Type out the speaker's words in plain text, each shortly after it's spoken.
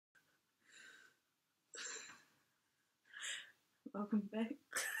Welcome back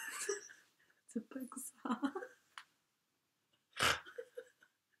to Pixar.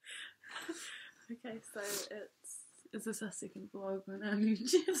 Okay, so Is this our second vlog on our new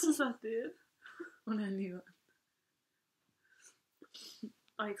channel? this is our third. On our new one.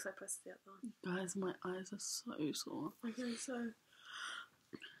 Oh, because I pressed the other one. Guys, my eyes are so sore. Okay, so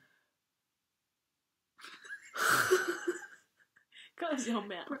close your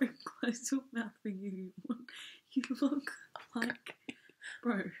mouth. Bro, close your mouth when you yawn. You look like...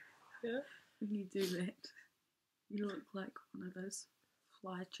 Bro. Yeah? When you do that, you look like one of those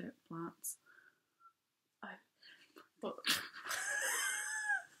fly trap plants. But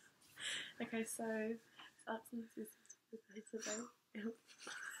okay, so arts and sisters today.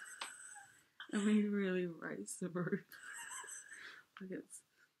 And we really raised the roof. Like it's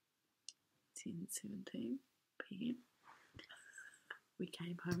 10:17 PM. We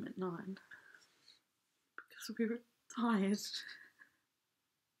came home at 9 because we were tired.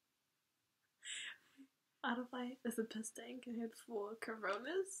 Out of there's a piss tank and had 4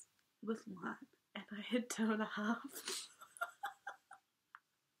 Coronas, With light. and I had 2.5.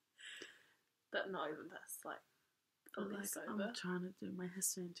 But not even piss, like fully Like, sober. I'm trying to do my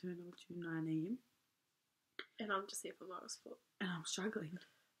history internal to 9 AM. And I'm just here for motorsport. And I'm struggling.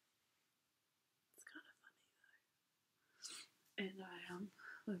 It's kind of funny And I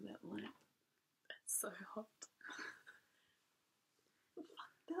look at that lamp. though. It's so hot. Fuck,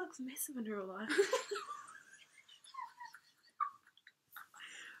 that looks massive in real life.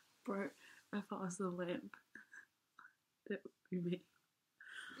 Bro, if I was the lamp, that would be me.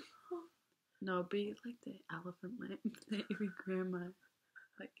 No, it'd be like the elephant lamp that every grandma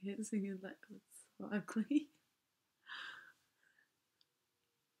like gets and like it's so ugly.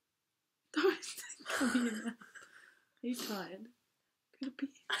 Don't cover your mouth. Are you tired? Could it be?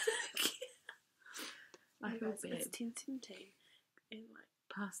 I Hey feel guys, bad. it's 10:17 and like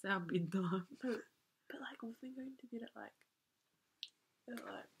Past our bedtime. no, but like we've been going to bed at like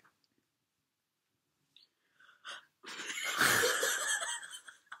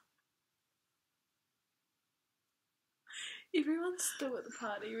everyone's still at the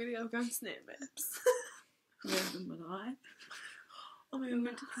party, really. I'm going snap maps. Random and I. Oh my We god.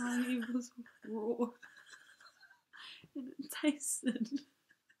 went to party, it was raw. And it tasted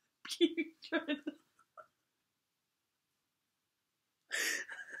putrid.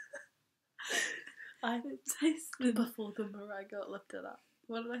 It tasted Before the Mariah got lifted up.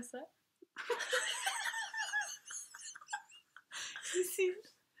 What did I say?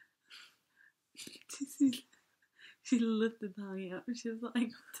 She lifted the honey up and she was like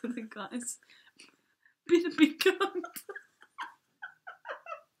to the guys, better be good.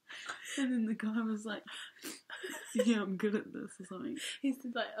 And then the guy was like, yeah, I'm good at this or something. He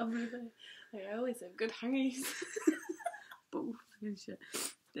said like, I'm really like, I always have good hungies. But fucking shit.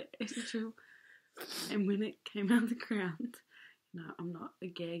 The actual, and when it came out of the ground, you know, I'm not a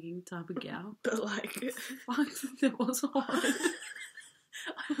gagging type of gal. But like, Fuck, that was horrid.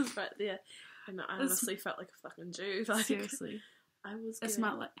 I was right there, and I honestly felt like a fucking Jew. Like, Seriously. I was. It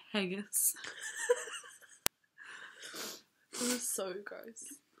smelled like haggis. It was so gross.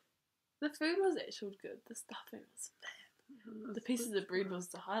 The food was actually good. The stuffing was bad. The pieces of bread was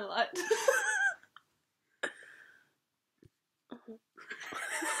the highlight.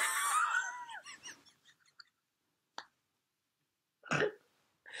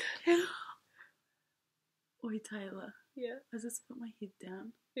 Oi, Taylor. Yeah, I just put my head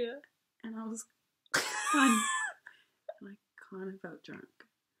down yeah. and I was and I kind of felt drunk.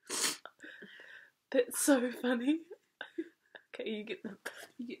 That's so funny. Okay, you get the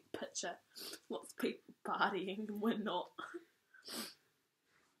picture. Lots of people partying and we're not.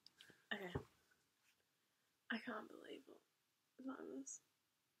 Okay. I can't believe what time is.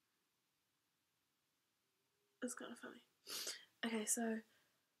 It's kind of funny. Okay, so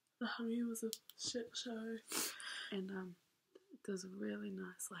the honey was a shit show. And there's a really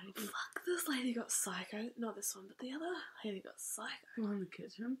nice lady. Fuck, this lady got psycho. Not this one, but the other lady got psycho. Who in the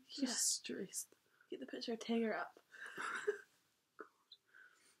kitchen? She's Yeah. stressed. Get the picture, tag her up.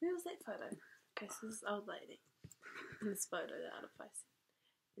 Where was that photo? Okay, so this old lady in this photo that out of face.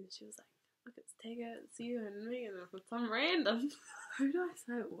 And she was like, look, it's Tega, it's you and me, and it's some random. Who did I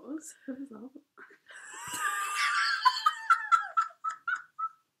say it was? Who was that?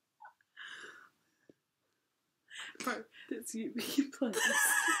 Bro, that's you being place.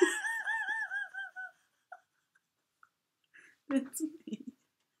 That's me.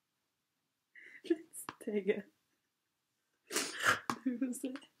 That's Tega. Who was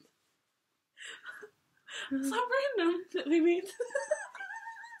that? So random that we meet.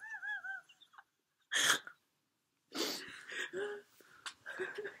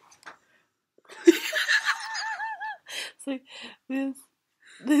 So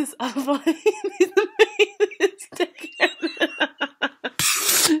there's Alpine, there's me, there's Tegan.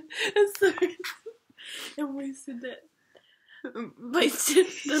 And we said that. Wait,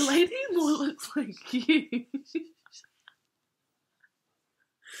 The lady more looks like you.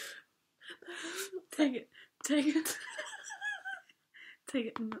 Take it. Take it.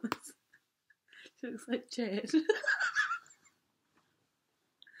 She looks like Chad.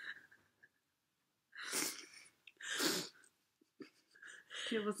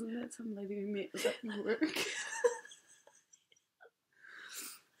 Yeah, wasn't that some lady we met at work?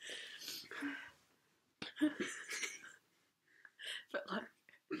 But like,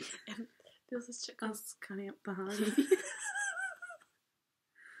 and there was this chick. I was cutting up the honey.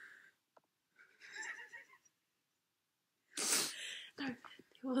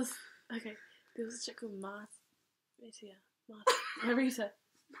 No, there was a chick called Marita.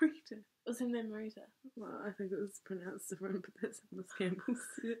 Was her name Marita? Well, I think it was pronounced different, but that's how Miss Campbell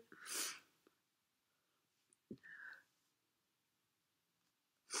said it.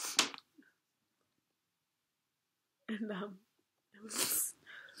 And it was.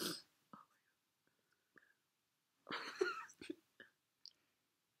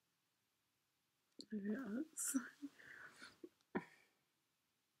 Yes.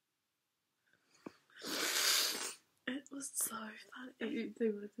 It was so funny. They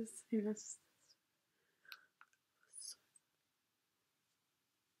were just, you know,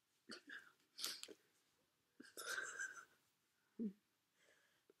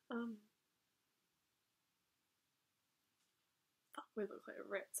 fuck, we look like a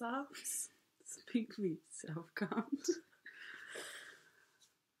rat's ass. speak for yourself, can't.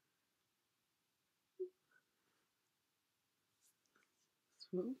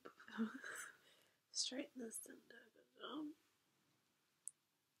 Swoop. Straighten this thing down.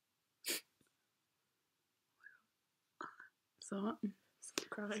 So, Stop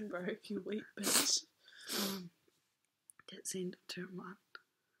crying, bro, you weak bitch. Get sent to one.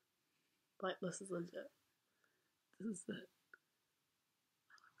 Like, this is legit. This is it.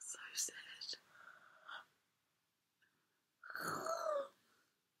 I look so sad.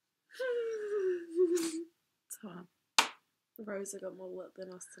 So, Rosa got more lit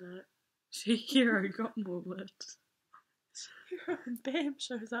than us tonight. Hero got more lit. And Bam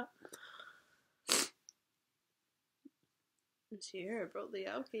shows up. And Shira brought the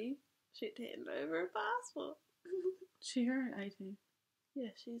alky. She'd hand over her passport. Hero 18. Yeah,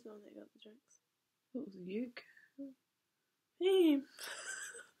 she's the one that got the drinks. It was you. Beam.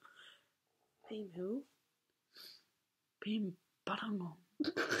 Beam who? Beam Buttermon.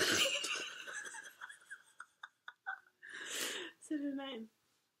 Said her name.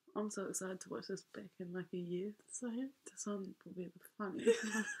 I'm so excited to watch this back in like a year. So this one will be the funniest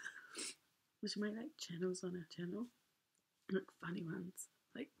one. We should make like channels on our channel. Like funny ones.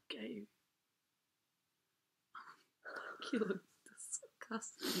 Like gay. You look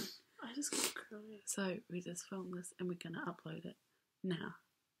disgusting. I just got crying. So we just filmed this and we're gonna upload it now.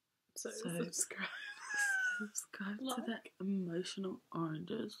 So subscribe. Subscribe to Like. that emotional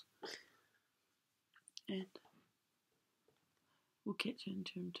oranges. And we'll catch you in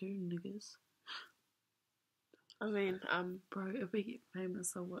term 2, niggas. I mean, Bro, if we get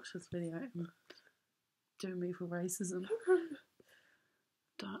famous, I'll watch this video and do me for racism.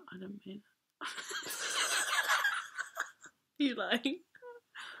 I don't mean it. you lying?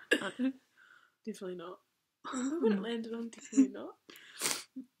 Definitely not. Remember when it landed on definitely not?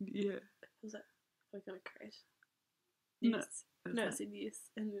 Yeah. Was that, we're gonna crash? No. Yes. No, I said yes.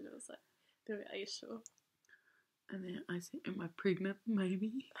 And then it was like, are you sure? And then I said, am I pregnant?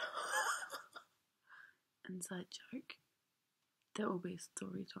 Maybe. Inside joke. That will be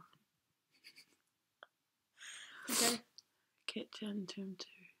story time. Okay. Catch you in term 2.